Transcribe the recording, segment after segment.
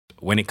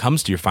when it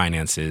comes to your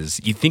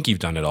finances, you think you've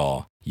done it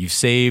all. You've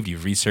saved,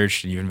 you've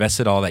researched, and you've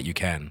invested all that you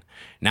can.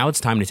 Now it's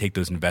time to take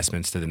those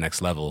investments to the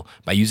next level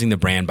by using the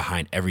brand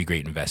behind every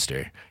great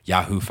investor,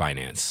 Yahoo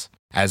Finance.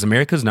 As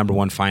America's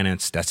 #1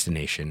 finance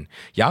destination,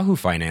 Yahoo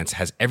Finance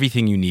has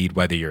everything you need,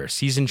 whether you're a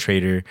seasoned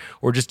trader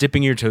or just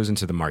dipping your toes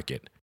into the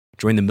market.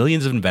 Join the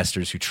millions of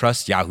investors who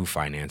trust Yahoo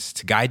Finance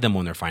to guide them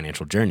on their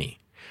financial journey.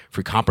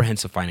 For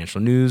comprehensive financial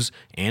news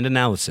and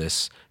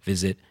analysis,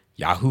 visit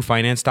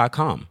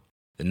yahoofinance.com,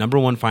 the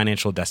 #1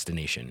 financial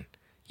destination,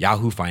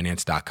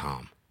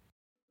 yahoofinance.com.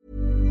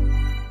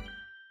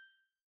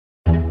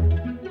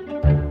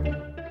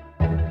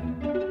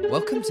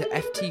 Welcome to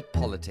FT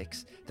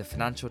Politics, the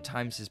Financial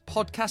Times'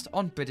 podcast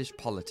on British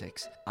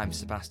politics. I'm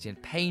Sebastian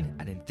Payne,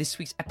 and in this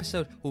week's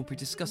episode, we'll be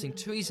discussing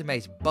Theresa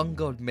May's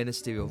bungled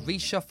ministerial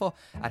reshuffle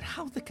and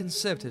how the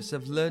Conservatives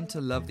have learned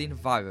to love the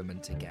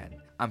environment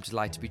again. I'm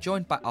delighted to be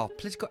joined by our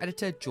political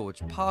editor,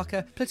 George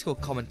Parker, political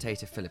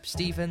commentator, Philip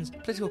Stevens,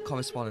 political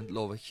correspondent,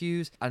 Laura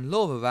Hughes, and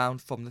Laura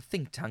Round from the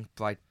think tank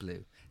Bright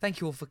Blue.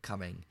 Thank you all for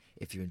coming.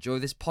 If you enjoy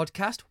this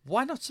podcast,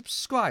 why not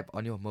subscribe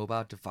on your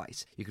mobile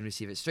device? You can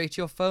receive it straight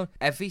to your phone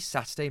every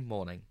Saturday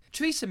morning.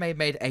 Theresa May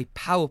made a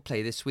power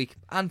play this week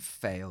and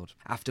failed.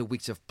 After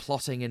weeks of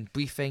plotting and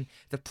briefing,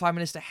 the Prime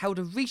Minister held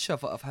a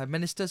reshuffle of her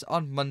ministers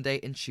on Monday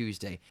and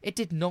Tuesday. It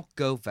did not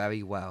go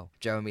very well.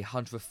 Jeremy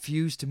Hunt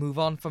refused to move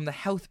on from the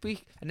health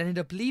brief and ended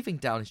up leaving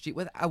Downing Street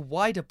with a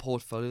wider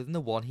portfolio than the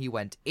one he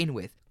went in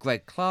with.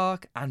 Greg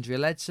Clark, Andrea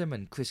Leadsom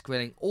and Chris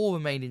Grayling all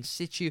remained in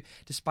situ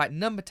despite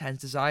Number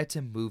 10's desire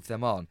to move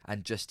them on,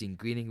 and Justine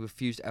Greening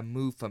refused a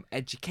move from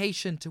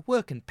education to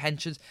work and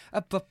pensions,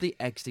 abruptly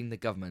exiting the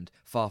government.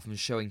 Far from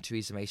showing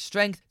Theresa May's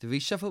strength, the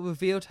reshuffle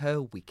revealed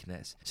her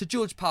weakness. So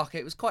George Parker,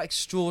 it was quite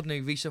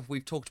extraordinary reshuffle.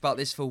 We've talked about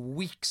this for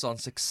weeks on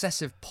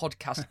successive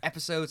podcast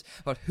episodes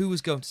about who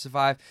was going to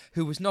survive,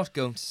 who was not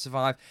going to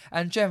survive,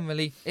 and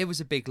generally it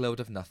was a big load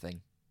of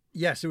nothing.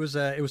 Yes, it was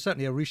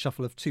certainly a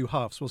reshuffle of two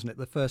halves, wasn't it?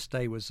 The first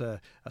day was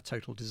a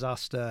total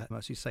disaster.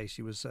 As you say,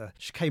 she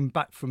came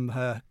back from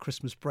her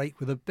Christmas break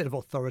with a bit of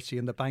authority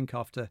in the bank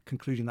after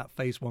concluding that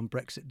Phase 1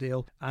 Brexit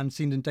deal, and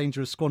seemed in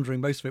danger of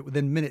squandering most of it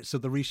within minutes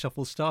of the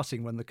reshuffle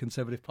starting, when the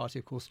Conservative Party,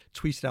 of course,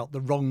 tweeted out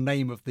the wrong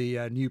name of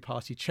the new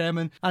party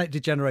chairman, and it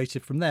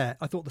degenerated from there.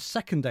 I thought the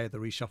second day of the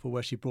reshuffle,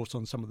 where she brought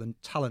on some of the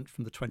talent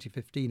from the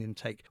 2015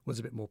 intake, was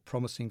a bit more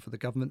promising for the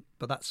government,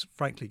 but that's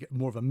frankly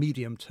more of a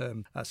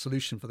medium-term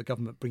solution for the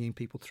government bringing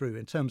people through.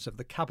 In terms of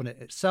the cabinet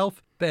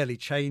itself, barely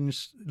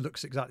changed,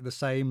 looks exactly the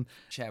same.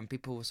 And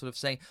people were sort of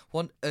saying,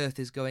 what on earth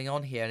is going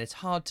on here? And it's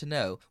hard to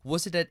know.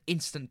 Was it an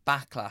instant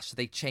backlash so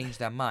they changed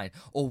their mind?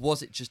 Or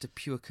was it just a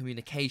pure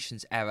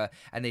communications error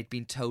and they'd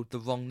been told the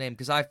wrong name?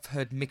 Because I've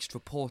heard mixed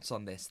reports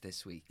on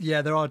this week.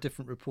 Yeah, there are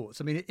different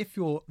reports. I mean, if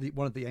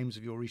one of the aims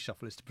of your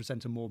reshuffle is to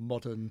present a more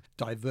modern,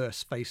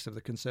 diverse face of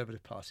the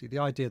Conservative Party, the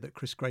idea that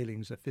Chris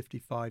Grayling's a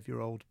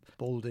 55-year-old,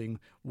 balding,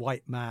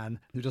 white man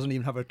who doesn't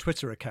even have a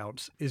Twitter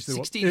account is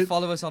 16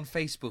 followers on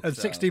Facebook. And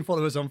 16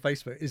 followers on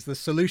Facebook is the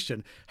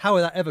solution. How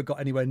that ever got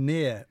anywhere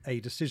near a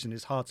decision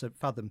is hard to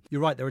fathom. You're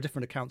right, there are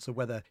different accounts of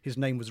whether his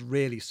name was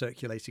really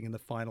circulating in the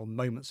final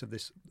moments of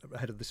this,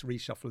 ahead of this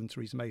reshuffle, and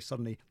Theresa May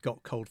suddenly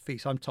got cold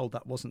feet. I'm told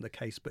that wasn't the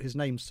case, but his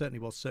name certainly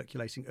was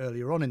circulating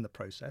earlier on in the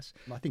process.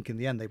 I think in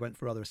the end they went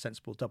for rather a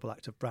sensible double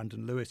act of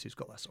Brandon Lewis, who's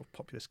got that sort of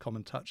populist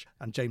common touch,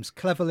 and James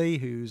Cleverly,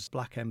 who's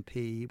black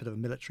MP, bit of a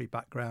military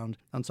background,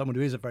 and someone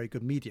who is a very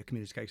good media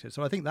communicator.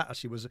 So I think that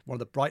actually was one of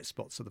the bright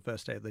spots of the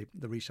first day of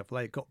the reshuffle.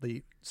 They got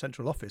the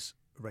central office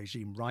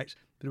regime right,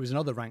 but it was in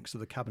other ranks of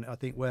the cabinet, I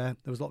think, where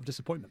there was a lot of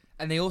disappointment.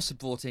 And they also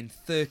brought in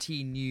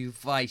 13 new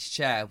vice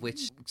chair,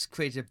 which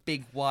created a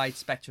big wide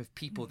spectrum of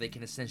people they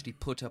can essentially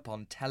put up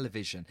on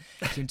television.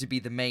 Seemed to be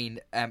the main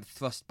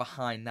thrust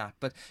behind that.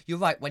 But you're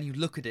right, when you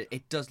look at it,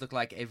 it does look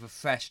like a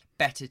refreshed,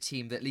 better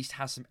team that at least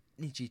has some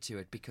energy to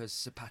it, because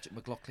Sir Patrick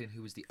McLaughlin,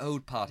 who was the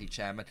old party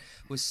chairman,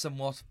 was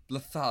somewhat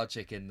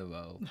lethargic in the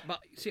role. But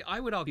see, I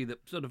would argue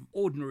that sort of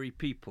ordinary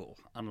people,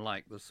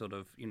 unlike the sort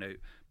of,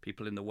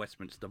 people in the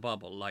Westminster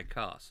bubble like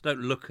us,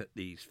 don't look at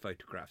these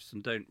photographs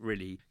and don't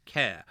really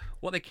care.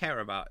 What they care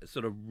about is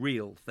sort of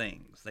real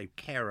things. They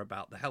care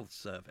about the health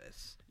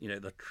service.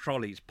 The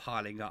trolleys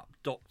piling up,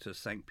 doctors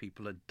saying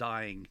people are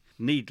dying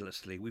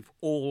needlessly. We've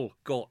all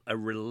got a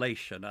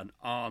relation, an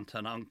aunt,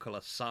 an uncle,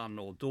 a son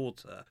or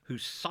daughter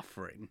who's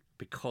suffering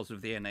because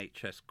of the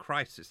NHS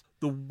crisis.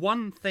 The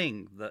one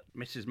thing that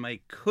Mrs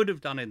May could have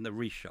done in the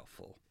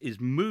reshuffle is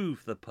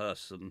move the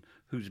person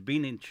who's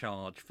been in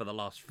charge for the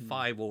last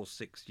 5 or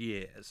 6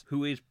 years,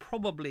 who is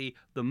probably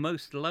the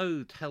most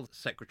loathed health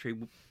secretary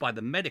by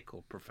the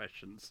medical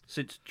professions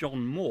since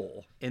John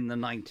Moore in the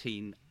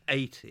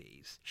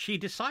 1980s. She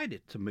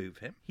decided to move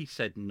him. He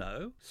said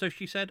no. So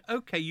she said,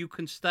 OK, you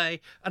can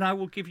stay and I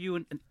will give you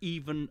an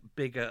even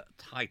bigger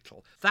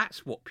title.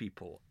 That's what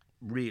people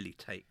really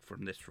take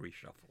from this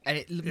reshuffle. And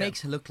it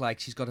makes her look like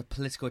she's got a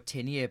political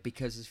tenure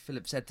because, as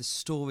Philip said, the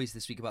stories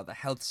this week about the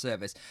health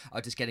service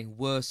are just getting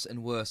worse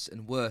and worse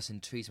and worse.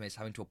 And Theresa May's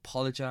having to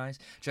apologise.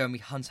 Jeremy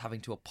Hunt's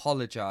having to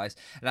apologise.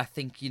 And I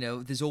think,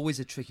 there's always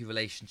a tricky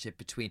relationship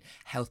between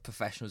health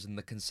professionals and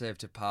the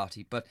Conservative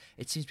Party. But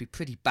it seems to be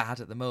pretty bad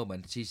at the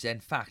moment. She's, in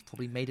fact,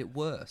 probably made it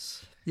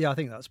worse. Yeah, I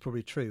think that's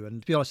probably true.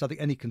 And to be honest, I think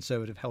any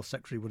Conservative health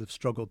secretary would have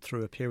struggled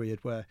through a period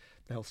where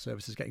the health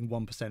service is getting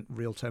 1%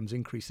 real terms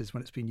increases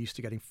when it's been used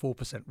to getting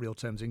 4% real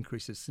terms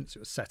increases since it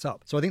was set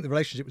up. So I think the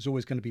relationship was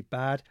always going to be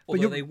bad.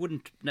 Although they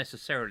wouldn't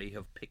necessarily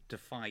have picked a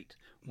fight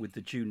with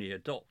the junior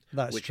doc,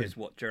 which true. is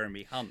what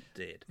Jeremy Hunt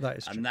did. That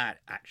is true. And that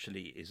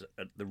actually is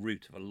at the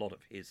root of a lot of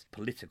his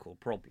political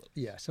problems.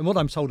 Yes, and what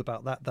I'm told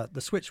about that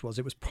the switch was,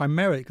 it was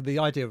primarily, the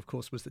idea, of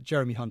course, was that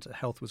Jeremy Hunt at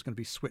Health was going to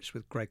be switched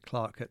with Greg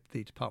Clark at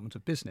the Department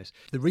of Business.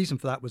 The reason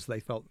for that was they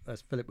felt,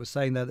 as Philip was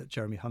saying there, that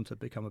Jeremy Hunt had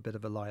become a bit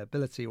of a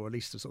liability, or at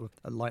least a sort of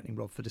a lightning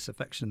rod for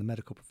disaffection in the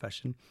medical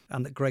profession,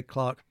 and that Greg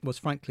Clark was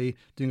frankly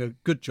doing a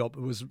good job,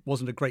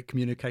 wasn't a great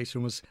communicator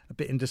and was a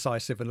bit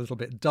indecisive and a little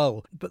bit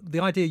dull. But the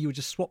idea you would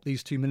just swap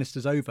these two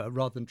ministers over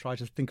rather than try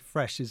to think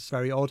afresh is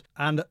very odd,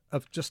 and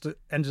have just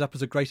ended up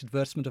as a great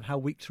advertisement of how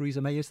weak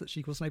Theresa May is that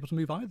she wasn't able to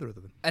move either of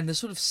them. And the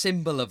sort of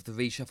symbol of the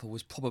reshuffle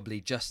was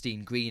probably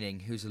Justine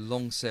Greening, who's a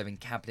long-serving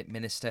cabinet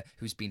minister,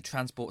 who's been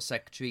Transport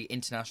Secretary,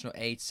 International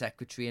Aid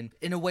Secretary, and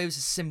in a way was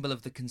a symbol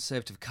of the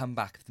Conservative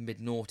comeback of the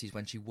mid-noughties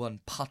when she won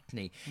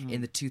Putney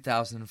in the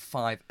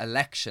 2005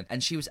 election.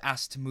 And she was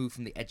asked to move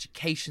from the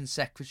Education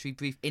Secretary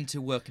brief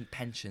into Work and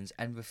Pensions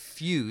and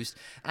refused,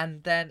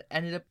 and then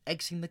ended up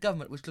exiting the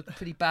government, which looked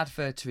pretty bad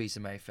for Theresa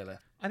May, Philip.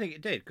 I think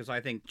it did, because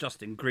I think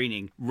Justine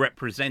Greening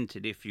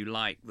represented, if you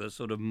like, the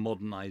sort of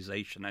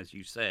modernisation, as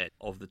you said,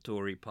 of the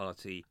Tory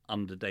party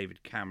under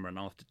David Cameron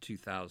after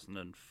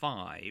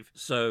 2005.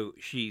 So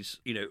she's,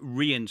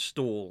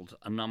 reinstalled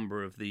a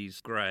number of these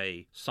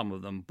grey, some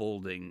of them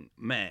balding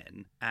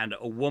men, and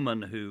a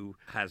woman who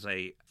has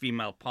a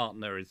female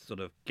partner is sort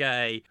of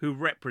gay, who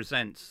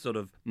represents sort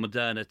of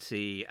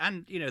modernity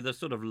and, the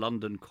sort of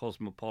London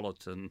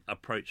cosmopolitan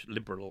approach,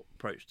 liberal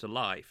approach to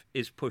life,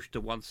 is pushed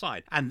to one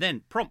side. And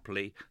then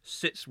promptly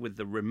sits with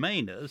the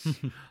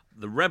Remainers,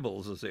 the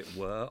rebels, as it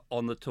were,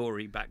 on the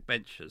Tory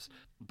backbenches.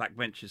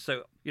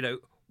 So,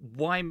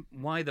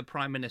 why the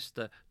Prime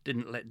Minister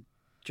didn't let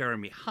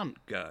Jeremy Hunt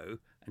go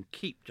and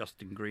keep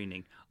Justine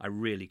Greening, I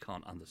really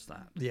can't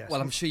understand. Yes. Well,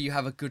 I'm sure you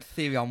have a good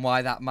theory on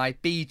why that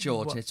might be,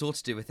 George, and it's all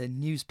to do with a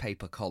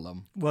newspaper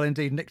column. Well,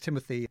 indeed, Nick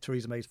Timothy,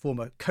 Theresa May's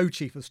former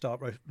co-chief of staff,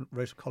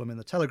 wrote a column in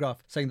The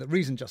Telegraph saying that the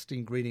reason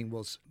Justine Greening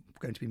was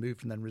going to be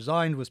moved and then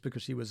resigned was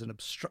because she was an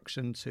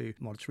obstruction to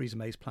Theresa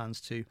May's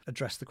plans to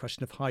address the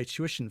question of high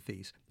tuition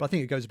fees. But I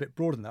think it goes a bit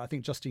broader than that. I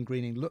think Justine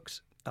Greening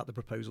looks at the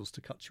proposals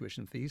to cut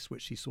tuition fees,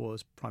 which she saw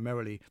as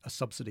primarily a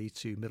subsidy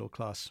to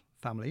middle-class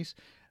families.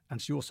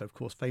 And she also, of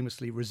course,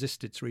 famously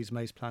resisted Theresa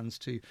May's plans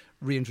to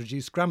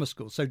reintroduce grammar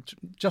schools. So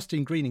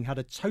Justine Greening had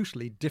a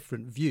totally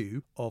different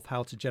view of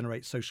how to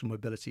generate social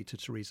mobility to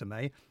Theresa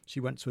May. She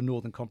went to a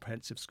Northern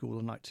Comprehensive School,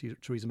 unlike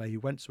Theresa May, who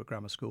went to a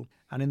grammar school.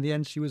 And in the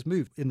end, she was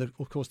moved. In the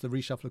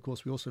reshuffle, of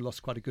course, we also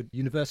lost quite a good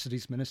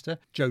universities minister,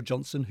 Jo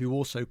Johnson, who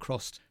also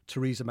crossed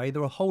Theresa May.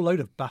 There were a whole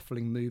load of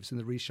baffling moves in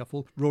the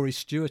reshuffle. Rory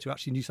Stewart, who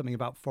actually knew something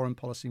about foreign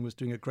policy and was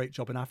doing a great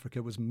job in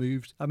Africa, was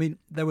moved. I mean,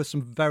 there were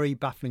some very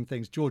baffling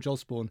things. George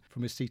Osborne,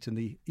 from his seat in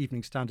the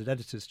Evening Standard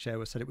editor's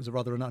chair, said it was a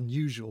rather an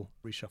unusual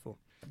reshuffle.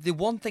 The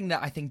one thing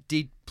that I think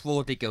did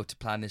broadly go to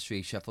plan this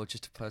reshuffle,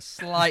 just to put a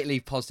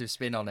slightly positive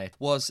spin on it,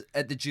 was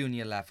at the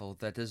junior level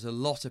that there's a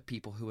lot of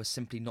people who are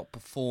simply not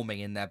performing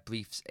in their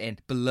briefs in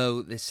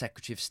below the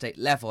Secretary of State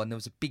level, and there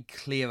was a big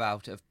clear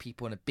out of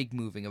people and a big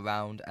moving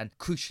around, and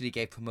crucially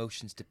gave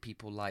promotions to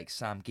people like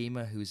Sam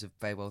Gyimah, who's a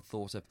very well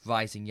thought of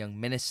rising young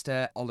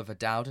minister. Oliver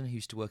Dowden, who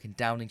used to work in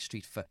Downing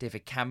Street for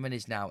David Cameron,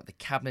 is now at the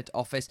Cabinet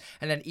Office,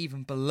 and then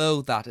even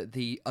below that at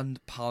the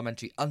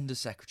parliamentary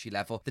undersecretary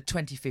level, the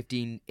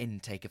 2015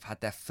 intake have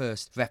had their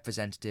first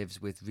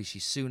representatives with Rishi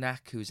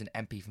Sunak, who's an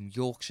MP from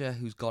Yorkshire,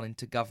 who's gone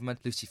into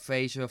government, Lucy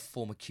Fraser, a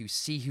former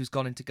QC, who's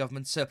gone into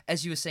government. So,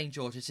 as you were saying,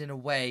 George, it's in a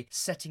way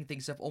setting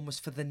things up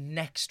almost for the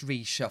next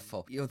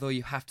reshuffle. Although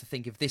you have to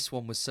think if this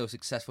one was so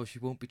successful, she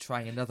won't be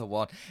trying another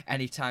one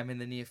anytime in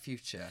the near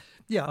future.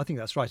 Yeah, I think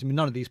that's right. I mean,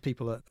 none of these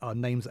people are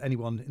names that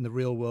anyone in the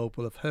real world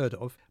will have heard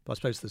of, but I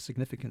suppose the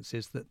significance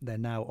is that they're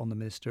now on the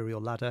ministerial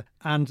ladder.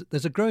 And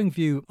there's a growing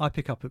view I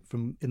pick up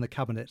from in the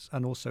Cabinet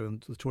and also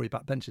on the Tory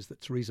backbenches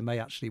that Theresa May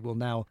actually will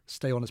now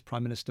stay on as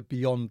Prime Minister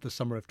beyond the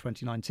summer of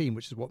 2019,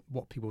 which is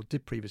what people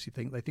did previously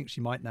think. They think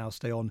she might now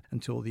stay on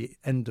until the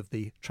end of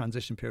the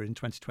transition period in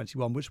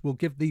 2021, which will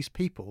give these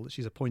people that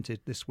she's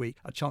appointed this week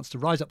a chance to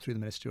rise up through the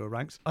ministerial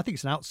ranks. I think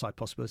it's an outside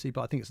possibility,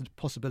 but I think it's a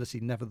possibility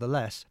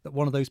nevertheless that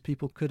one of those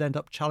people could end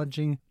up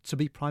challenging to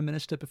be Prime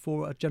Minister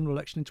before a general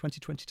election in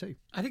 2022.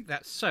 I think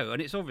that's so,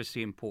 and it's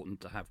obviously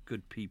important to have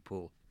good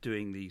people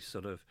doing these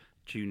sort of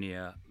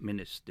junior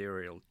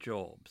ministerial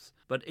jobs,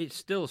 but it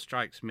still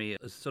strikes me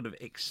as sort of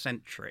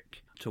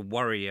eccentric to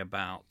worry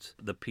about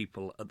the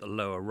people at the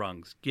lower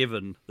rungs,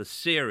 given the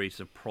series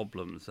of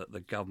problems that the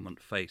government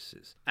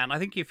faces. And I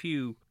think if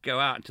you go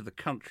out into the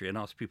country and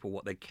ask people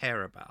what they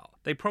care about,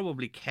 they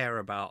probably care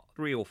about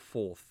 3 or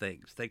 4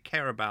 things. They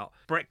care about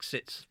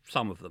Brexit,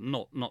 some of them,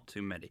 not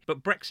too many.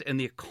 But Brexit and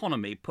the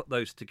economy, put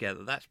those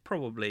together, that's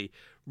probably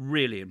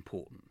really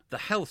important. The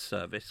health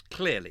service,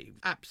 clearly,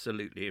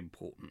 absolutely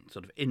important,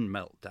 sort of in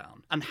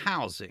meltdown. And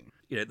housing.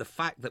 You know, the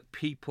fact that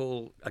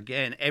people,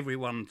 again,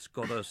 everyone's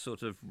got a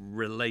sort of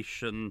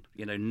relation,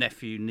 you know,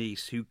 nephew,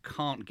 niece, who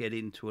can't get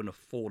into an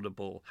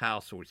affordable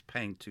house or is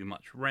paying too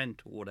much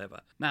rent or whatever.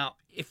 Now,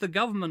 if the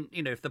government,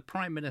 you know, if the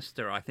Prime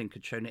Minister, I think,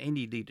 had shown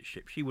any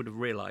leadership, she would have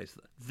realised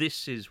that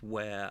this is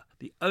where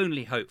the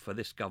only hope for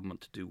this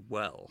government to do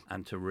well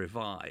and to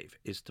revive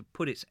is to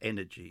put its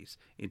energies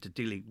into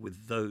dealing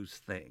with those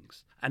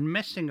things. And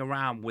messing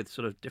around with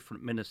sort of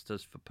different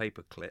ministers for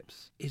paper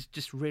clips is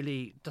just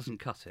really doesn't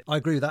cut it. I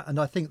agree with that, and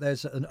I think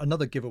there's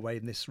another giveaway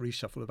in this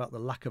reshuffle about the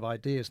lack of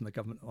ideas in the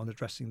government on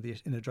addressing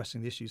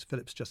the issues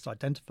Philip's just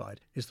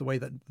identified, is the way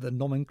that the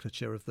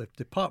nomenclature of the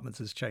departments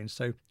has changed.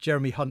 So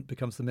Jeremy Hunt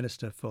becomes the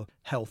Minister for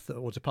Health,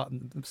 or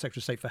Secretary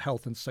of State for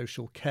Health and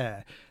Social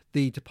Care.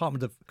 The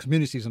Department of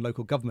Communities and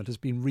Local Government has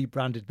been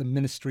rebranded the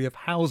Ministry of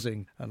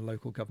Housing and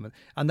Local Government.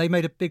 And they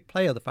made a big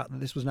play of the fact that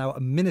this was now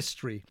a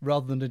ministry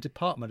rather than a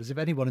department, as if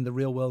anyone in the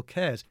real world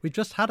cares. We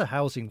just had a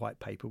housing white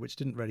paper, which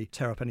didn't really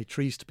tear up any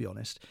trees, to be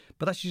honest.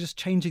 But actually just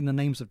changing the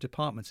names of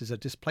departments is a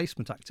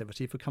displacement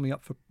activity for coming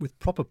up with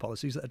proper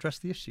policies that address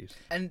the issues.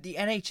 And the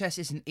NHS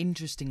is an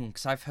interesting one,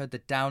 because I've heard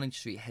that Downing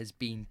Street has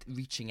been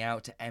reaching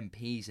out to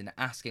MPs and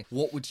asking,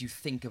 what would you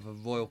think of a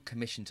Royal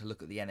Commission to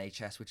look at the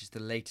NHS, which is the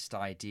latest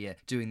idea,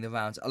 doing the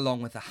rounds,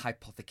 along with a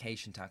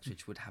hypothecation tax,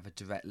 which would have a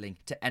direct link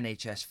to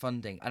NHS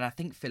funding. And I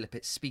think, Philip,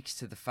 it speaks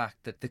to the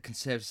fact that the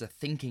Conservatives are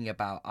thinking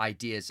about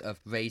ideas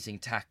of raising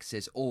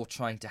taxes or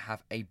trying to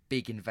have a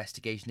big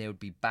investigation they would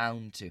be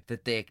bound to,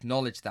 that they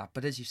acknowledge that.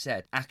 But as you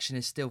said, action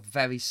is still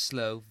very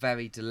slow,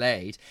 very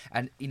delayed.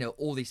 And, you know,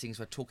 all these things,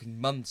 we're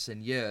talking months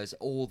and years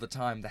all the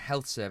time. The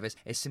health service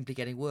is simply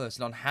getting worse.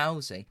 And on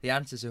housing, the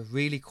answers are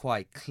really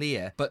quite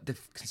clear, but the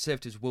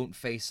Conservatives won't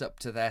face up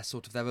to their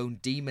own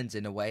demons,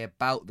 in a way,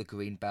 about the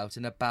Green Belt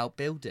and about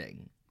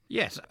building.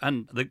 Yes,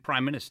 and the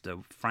Prime Minister,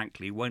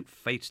 frankly, won't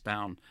face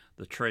down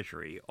the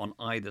Treasury on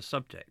either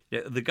subject.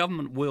 The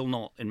government will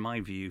not, in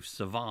my view,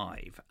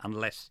 survive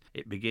unless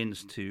it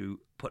begins to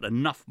put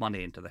enough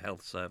money into the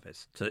health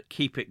service to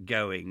keep it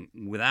going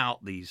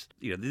without these,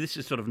 you know, this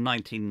is sort of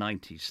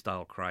 1990s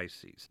style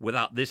crises,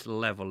 without this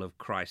level of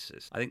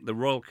crisis. I think the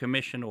Royal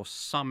Commission or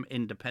some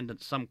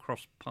independent, some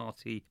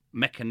cross-party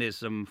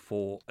mechanism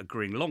for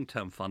agreeing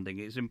long-term funding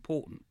is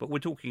important. But we're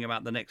talking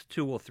about the next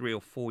 2 or 3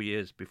 or 4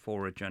 years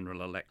before a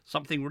general election.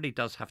 Something really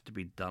does have to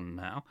be done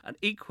now. And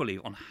equally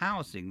on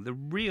housing, the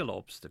real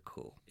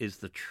obstacle is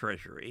the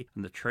Treasury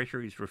and the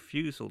Treasury's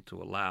refusal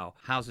to allow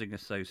housing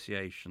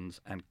associations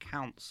and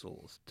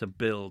councils to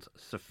build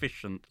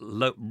sufficient,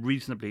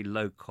 reasonably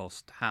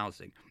low-cost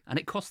housing. And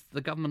it costs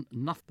the government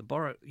nothing to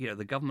borrow. You know,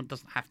 the government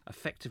doesn't have to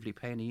effectively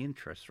pay any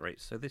interest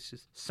rates. So this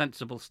is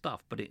sensible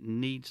stuff, but it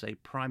needs a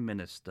Prime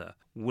Minister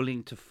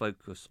willing to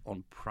focus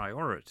on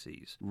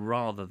priorities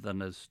rather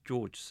than, as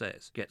George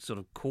says, get sort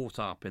of caught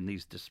up in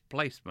these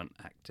displacement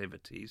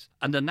activities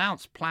and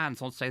announce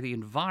plans on, say, the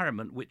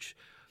environment, which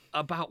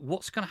about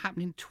what's going to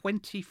happen in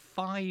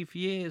 25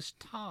 years'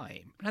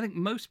 time. And I think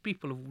most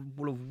people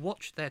will have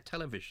watched their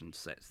television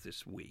sets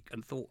this week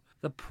and thought,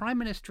 the Prime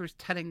Minister is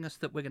telling us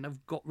that we're going to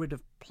have got rid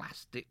of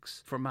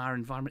plastics from our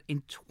environment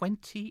in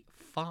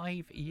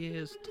 25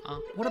 years'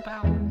 time. What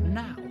about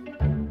now?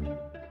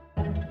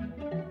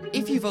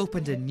 If you've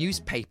opened a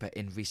newspaper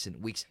in recent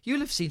weeks,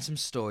 you'll have seen some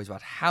stories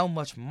about how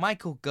much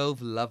Michael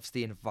Gove loves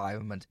the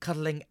environment,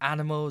 cuddling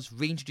animals,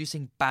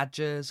 reintroducing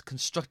badgers,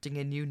 constructing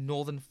a new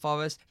northern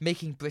forest,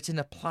 making Britain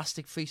a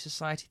plastic-free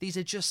society. These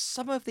are just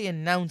some of the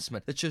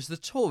announcements that shows the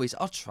Tories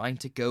are trying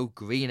to go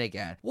green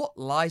again. What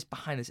lies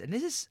behind this? And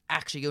this is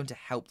actually going to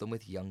help them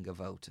with younger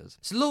voters.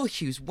 So Laura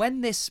Hughes, when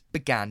this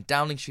began,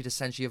 Downing Street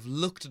essentially have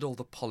looked at all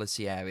the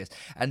policy areas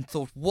and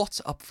thought, what's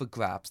up for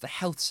grabs? The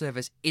health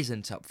service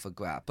isn't up for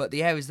grabs, but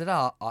the areas that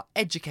are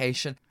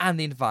education and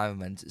the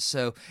environment.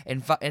 So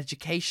in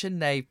education,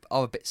 they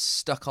are a bit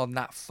stuck on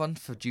that front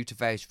due to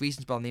various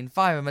reasons, but on the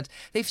environment,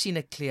 they've seen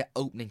a clear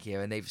opening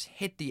here and they've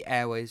hit the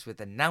airways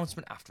with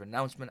announcement after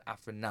announcement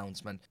after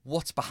announcement.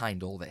 What's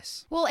behind all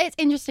this? Well, it's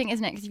interesting,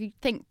 isn't it? Because if you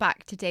think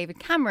back to David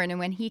Cameron and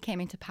when he came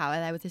into power,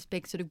 there was this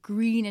big sort of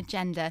green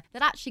agenda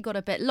that actually got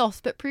a bit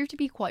lost, but proved to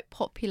be quite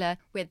popular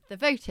with the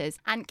voters.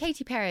 And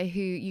Katy Perry,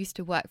 who used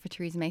to work for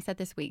Theresa May, said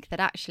this week that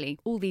actually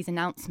all these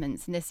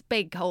announcements and this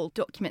big whole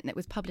document that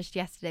was published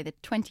yesterday, the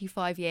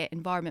 25-year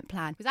environment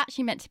plan, was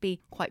actually meant to be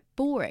quite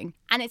boring.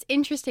 And it's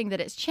interesting that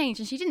it's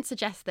changed. And she didn't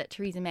suggest that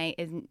Theresa May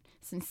isn't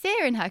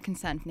sincere in her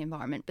concern for the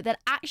environment, but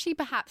that actually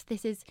perhaps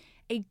this is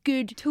a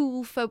good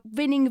tool for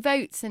winning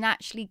votes and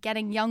actually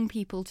getting young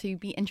people to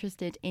be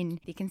interested in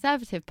the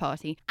Conservative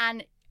Party.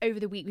 And over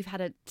the week, we've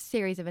had a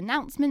series of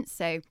announcements.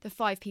 So the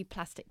 5p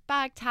plastic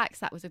bag tax,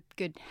 that was a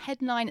good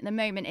headline. At the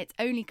moment, it's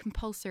only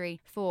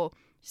compulsory for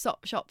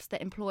shops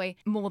that employ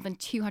more than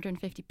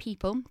 250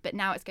 people, but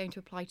now it's going to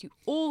apply to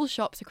all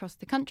shops across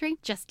the country,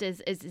 just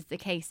as is the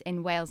case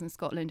in Wales and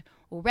Scotland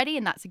already,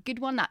 and that's a good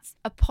one. That's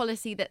a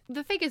policy that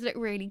the figures look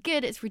really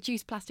good. It's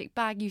reduced plastic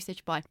bag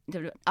usage by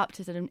up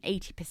to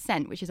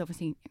 80%, which is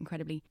obviously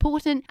incredibly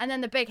important. And then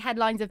the big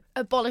headlines of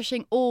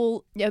abolishing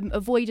all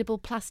avoidable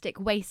plastic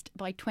waste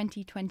by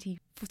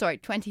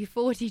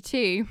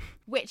 2042,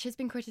 which has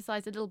been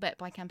criticised a little bit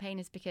by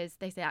campaigners because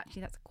they say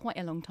actually that's quite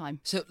a long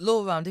time. So,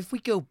 Laura Round, if we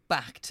go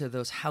back to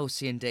those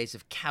halcyon days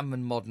of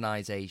Cameron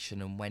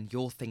modernisation and when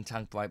your think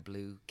tank Bright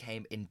Blue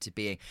came into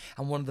being,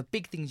 and one of the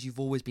big things you've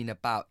always been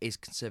about is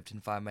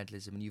conservative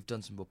environmentalism, and you've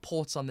done some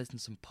reports on this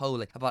and some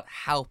polling about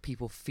how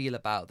people feel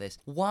about this.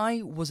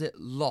 Why was it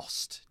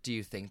lost, do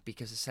you think?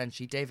 Because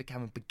essentially David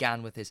Cameron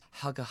began with his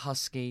hug a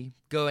husky,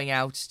 going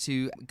out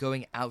to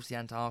the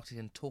Antarctic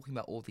and talking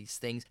about all these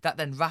things that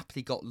then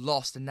rapidly got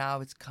lost, and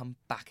now it's come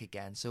back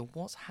again. So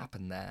what's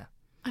happened there?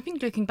 I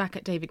think looking back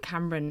at David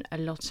Cameron, a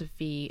lot of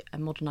the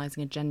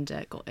modernising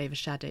agenda got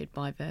overshadowed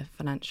by the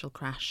financial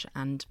crash,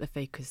 and the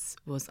focus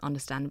was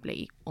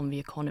understandably on the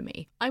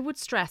economy. I would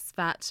stress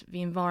that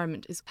the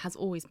environment has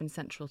always been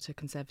central to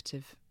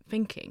Conservative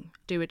thinking.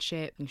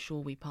 Stewardship, ensure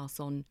we pass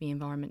on the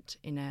environment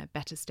in a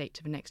better state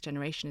to the next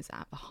generation is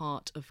at the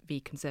heart of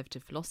the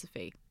Conservative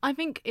philosophy. I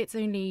think it's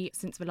only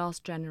since the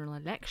last general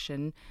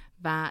election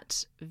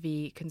that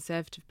the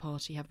Conservative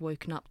Party have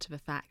woken up to the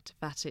fact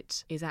that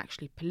it is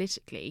actually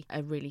politically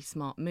a really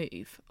smart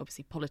move.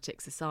 Obviously,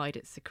 politics aside,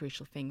 it's a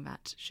crucial thing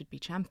that should be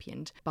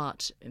championed.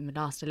 But in the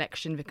last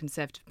election, the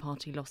Conservative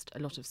Party lost a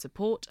lot of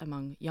support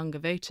among younger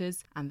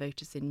voters and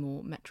voters in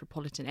more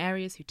metropolitan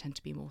areas who tend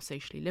to be more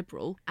socially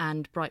liberal.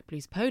 And Bright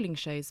Blue's polling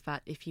shows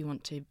that if you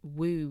want to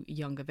woo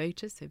younger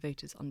voters, so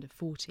voters under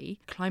 40,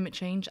 climate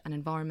change and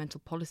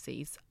environmental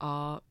policies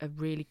are a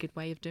really good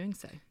way of doing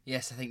so.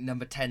 Yes, I think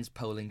Number 10's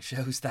polling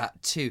shows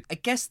that too. I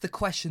guess the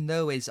question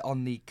though is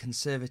on the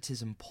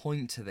conservatism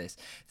point to this,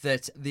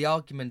 that the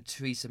argument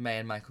Theresa May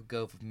and Michael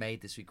Gove have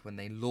made this week when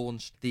they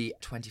launched the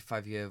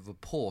 25-year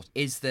report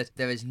is that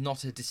there is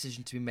not a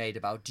decision to be made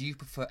about do you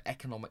prefer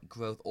economic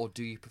growth or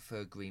do you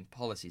prefer green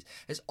policies.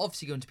 There's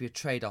obviously going to be a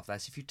trade-off there.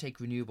 So if you take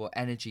renewable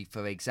energy,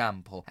 for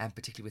example, and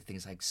particularly with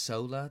things like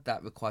solar,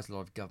 that requires a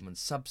lot of government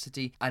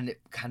subsidy and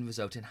it can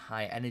result in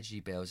high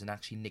energy bills. And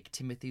actually Nick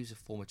Timothy, who's a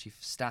former chief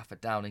of staff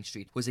at Downing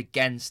Street, was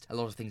against a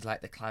lot of things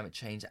like the Climate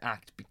Change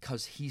Act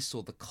because he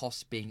saw the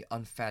costs being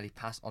unfairly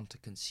passed on to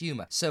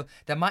consumer. So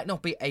there might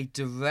not be a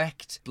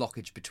direct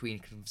blockage between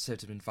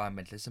conservative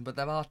environmentalism, but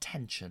there are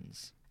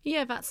tensions.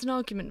 Yeah, that's an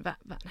argument that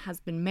has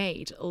been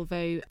made,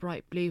 although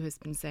Bright Blue has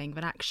been saying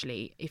that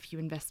actually if you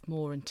invest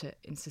more in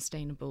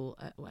sustainable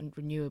and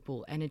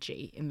renewable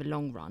energy in the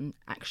long run,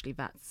 actually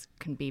that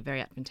can be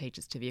very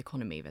advantageous to the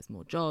economy. There's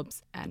more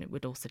jobs and it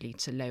would also lead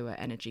to lower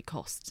energy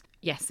costs.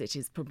 Yes, it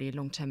is probably a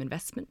long-term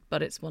investment,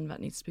 but it's one that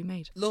needs to be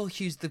made. Laura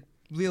Hughes, the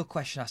real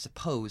question, I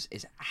suppose,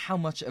 is how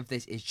much of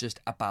this is just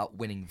about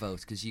winning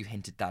votes? Because you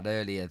hinted that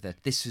earlier,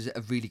 that this was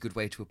a really good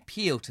way to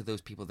appeal to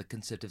those people that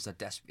Conservatives are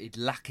desperately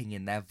lacking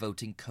in their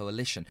voting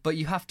coalition. But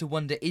you have to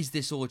wonder, is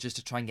this all just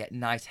to try and get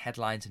nice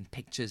headlines and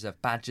pictures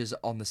of badgers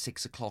on the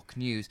 6 o'clock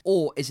news?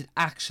 Or is it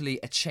actually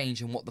a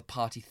change in what the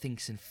party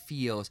thinks and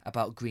feels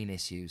about green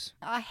issues?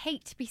 I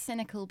hate to be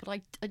cynical, but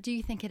I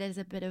do think it is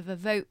a bit of a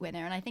vote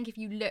winner. And I think if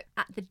you look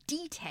at the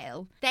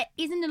detail, there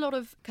isn't a lot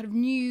of kind of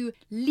new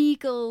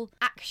legal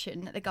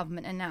action that the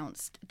government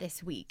announced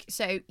this week.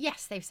 So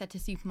yes, they've said to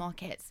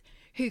supermarkets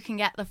who can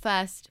get the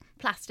first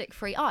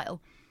plastic-free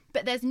aisle,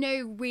 but there's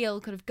no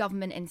real kind of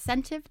government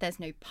incentive. There's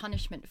no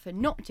punishment for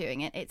not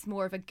doing it. It's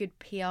more of a good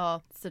PR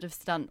sort of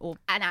stunt or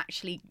an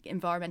actually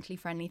environmentally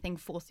friendly thing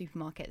for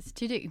supermarkets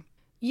to do.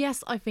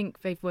 Yes, I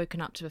think they've woken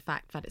up to the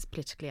fact that it's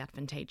politically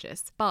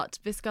advantageous. But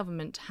this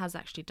government has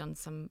actually done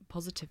some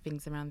positive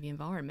things around the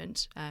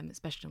environment,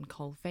 especially on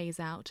coal phase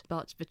out.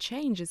 But the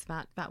change is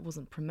that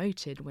wasn't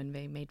promoted when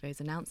they made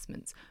those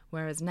announcements.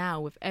 Whereas now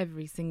with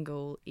every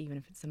single, even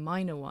if it's a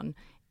minor one,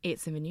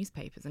 it's in the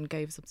newspapers. And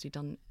Gove's obviously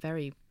done a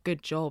very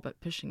good job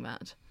at pushing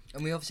that.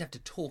 And we obviously have to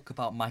talk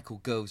about Michael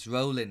Gove's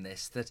role in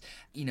this, that,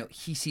 you know,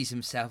 he sees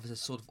himself as a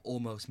sort of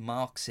almost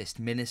Marxist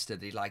minister,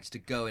 that he likes to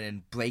go in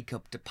and break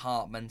up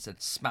departments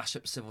and smash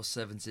up civil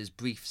servants'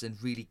 briefs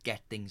and really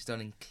get things done.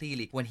 And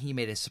clearly, when he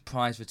made a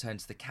surprise return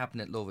to the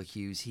cabinet, Laura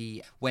Hughes,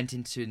 he went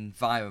into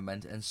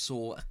environment and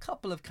saw a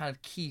couple of kind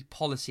of key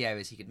policy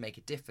areas he could make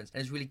a difference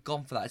and has really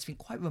gone for that. It's been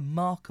quite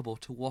remarkable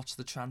to watch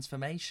the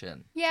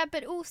transformation. Yeah,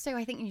 but also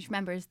I think you need to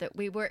remember is that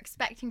we were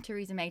expecting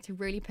Theresa May to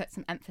really put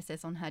some emphasis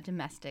emphasis on her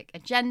domestic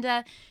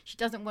agenda. She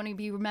doesn't want to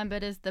be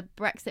remembered as the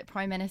Brexit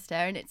Prime Minister,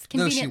 and it's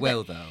No, convenient. she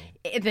will,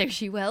 though. Though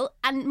she will.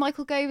 And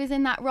Michael Gove is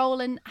in that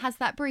role and has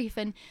that brief.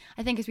 And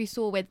I think as we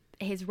saw with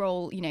his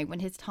role, you know, when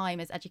his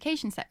time as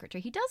Education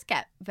Secretary, he does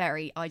get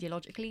very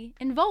ideologically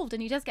involved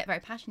and he does get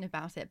very passionate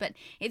about it. But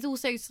it's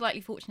also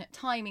slightly fortunate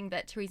timing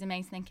that Theresa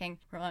May's thinking,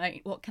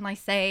 right, what can I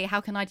say?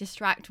 How can I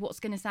distract? What's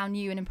going to sound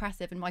new and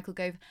impressive? And Michael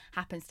Gove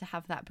happens to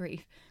have that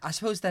brief. I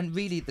suppose then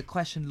really the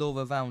question,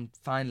 Laura, around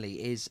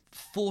finally is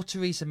for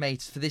Theresa May,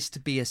 for this to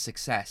be a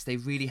success, they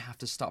really have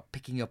to start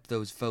picking up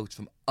those votes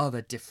from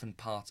other different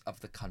parts of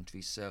the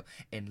country. So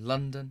in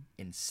London,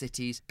 in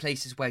cities,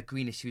 places where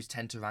green issues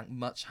tend to rank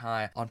much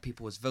higher on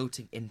people's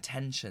voting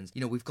intentions.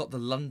 You know, we've got the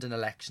London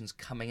elections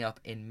coming up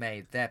in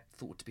May. They're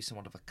thought to be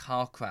somewhat of a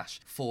car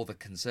crash for the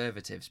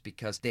Conservatives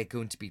because they're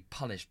going to be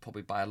punished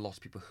probably by a lot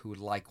of people who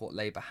like what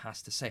Labour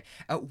has to say.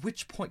 At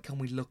which point can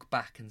we look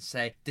back and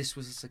say this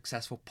was a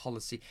successful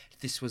policy,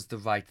 this was the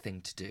right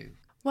thing to do?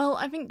 Well,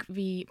 I think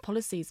the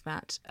policies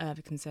that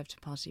the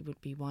Conservative Party would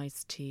be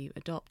wise to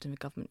adopt and the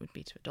government would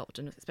be to adopt,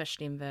 and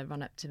especially in the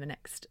run-up to the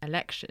next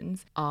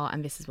elections, are,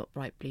 and this is what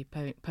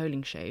Brightblue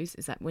polling shows,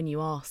 is that when you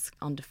ask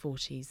under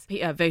 40s,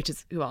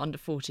 voters who are under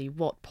 40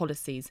 what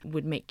policies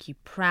would make you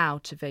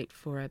proud to vote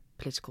for a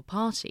political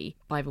party,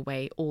 by the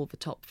way, all the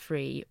top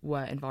three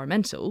were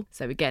environmental.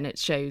 So again, it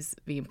shows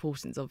the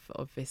importance of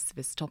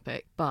this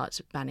topic.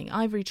 But banning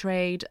ivory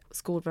trade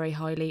scored very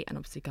highly, and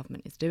obviously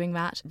government is doing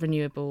that.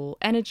 Renewable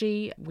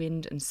energy,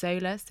 wind and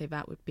solar, so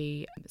that would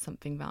be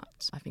something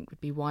that I think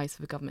would be wise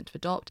for the government to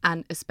adopt,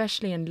 and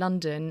especially in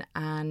London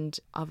and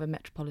other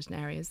metropolitan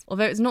areas.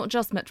 Although it's not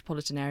just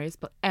metropolitan areas,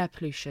 but air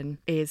pollution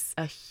is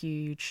a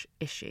huge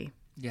issue.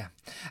 Yeah.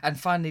 And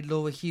finally,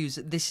 Laura Hughes,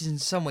 this is in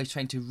some ways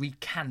trying to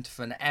recant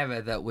for an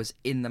error that was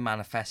in the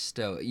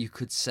manifesto, you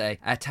could say,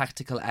 a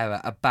tactical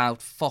error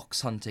about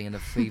fox hunting and a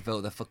free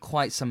vote. That for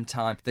quite some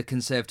time, the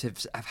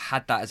Conservatives have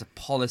had that as a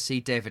policy.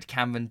 David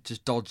Cameron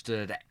just dodged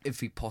it at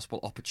every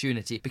possible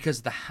opportunity because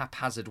of the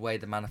haphazard way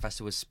the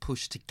manifesto was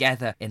pushed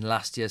together in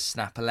last year's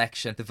snap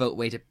election. The vote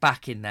weighed it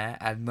back in there,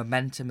 and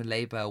Momentum and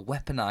Labour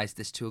weaponised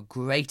this to a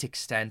great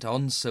extent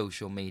on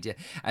social media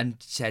and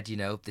said, you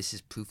know, this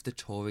is proof the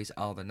Tories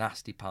are the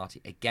nasty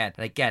party again.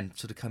 And again,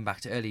 sort of come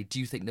back to earlier, do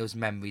you think those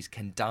memories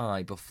can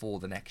die before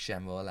the next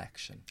general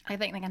election? I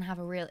think they're going to have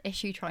a real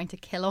issue trying to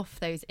kill off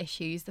those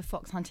issues. The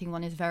fox hunting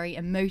one is very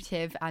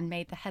emotive and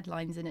made the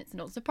headlines, and it's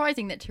not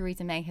surprising that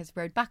Theresa May has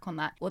rode back on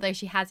that, although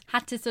she has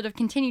had to sort of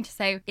continue to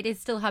say it is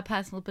still her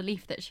personal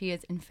belief that she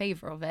is in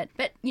favour of it.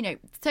 But, you know,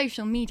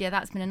 social media,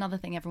 that's been another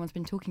thing everyone's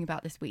been talking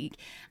about this week.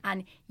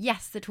 And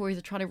yes, the Tories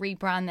are trying to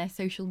rebrand their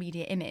social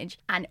media image,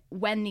 and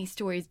when these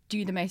stories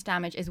do the most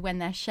damage is when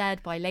they're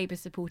shared by Labour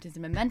supporters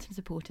and Momentum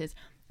supporters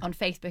on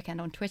Facebook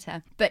and on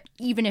Twitter. But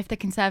even if the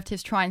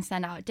Conservatives try and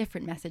send out a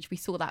different message, we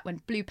saw that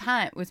when Blue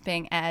Planet was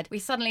being aired, we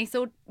suddenly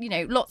saw, you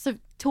know, lots of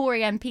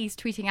Tory MPs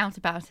tweeting out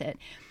about it.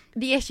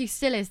 The issue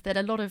still is that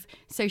a lot of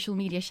social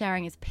media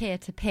sharing is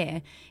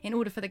peer-to-peer. In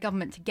order for the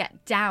government to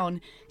get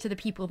down to the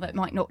people that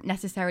might not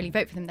necessarily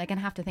vote for them, they're going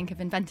to have to think of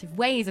inventive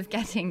ways of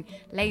getting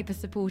Labour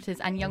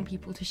supporters and young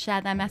people to share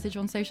their message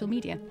on social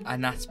media.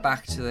 And that's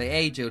back to the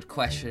age-old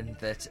question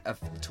that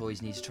the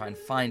Tories need to try and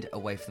find a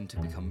way for them to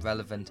become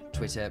relevant.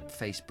 Twitter,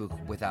 Facebook,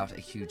 without a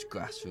huge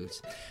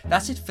grassroots.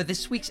 That's it for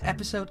this week's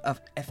episode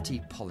of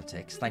FT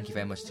Politics. Thank you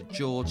very much to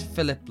George,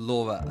 Philip,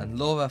 Laura and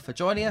Laura for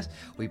joining us.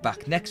 We'll be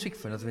back next week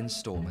for another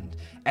instalment.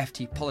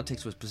 FT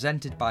Politics was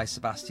presented by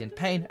Sebastian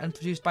Payne and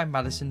produced by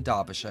Madison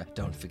Derbyshire.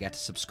 Don't forget to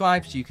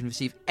subscribe so you can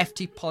receive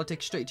FT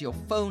Politics straight to your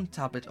phone,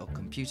 tablet or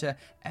computer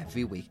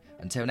every week.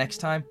 Until next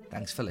time,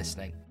 thanks for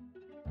listening.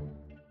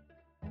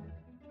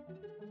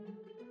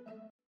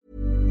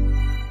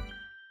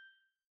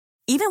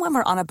 Even when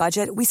we're on a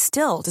budget, we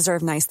still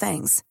deserve nice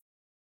things.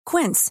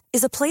 Quince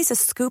is a place to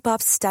scoop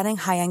up stunning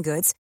high-end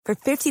goods for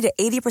 50 to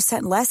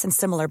 80% less than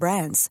similar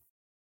brands.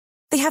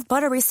 They have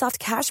buttery soft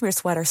cashmere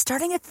sweaters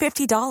starting at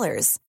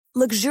 $50,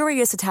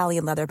 luxurious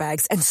Italian leather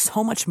bags, and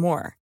so much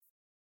more.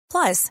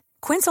 Plus,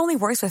 Quince only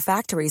works with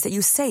factories that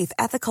use safe,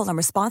 ethical, and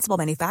responsible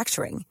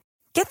manufacturing.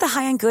 Get the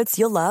high-end goods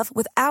you'll love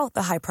without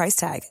the high price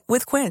tag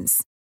with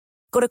Quince.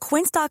 Go to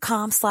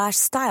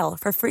quince.com/style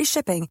for free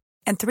shipping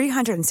and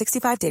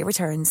 365-day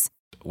returns.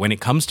 When it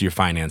comes to your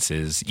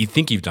finances, you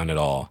think you've done it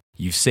all.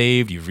 You've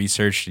saved, you've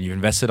researched, and you've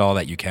invested all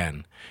that you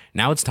can.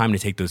 Now it's time to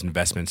take those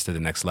investments to the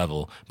next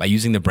level by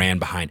using the brand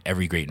behind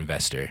every great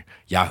investor,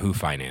 Yahoo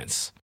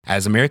Finance.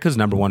 As America's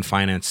 #1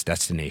 finance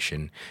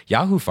destination,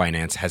 Yahoo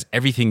Finance has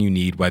everything you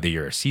need, whether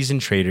you're a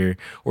seasoned trader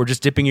or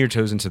just dipping your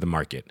toes into the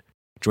market.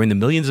 Join the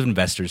millions of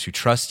investors who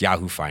trust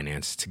Yahoo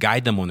Finance to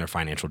guide them on their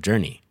financial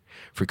journey.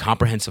 For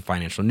comprehensive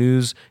financial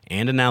news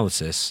and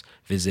analysis,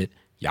 visit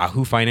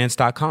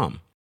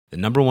yahoofinance.com. The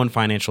 #1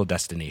 financial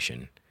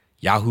destination,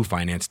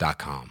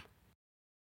 yahoofinance.com.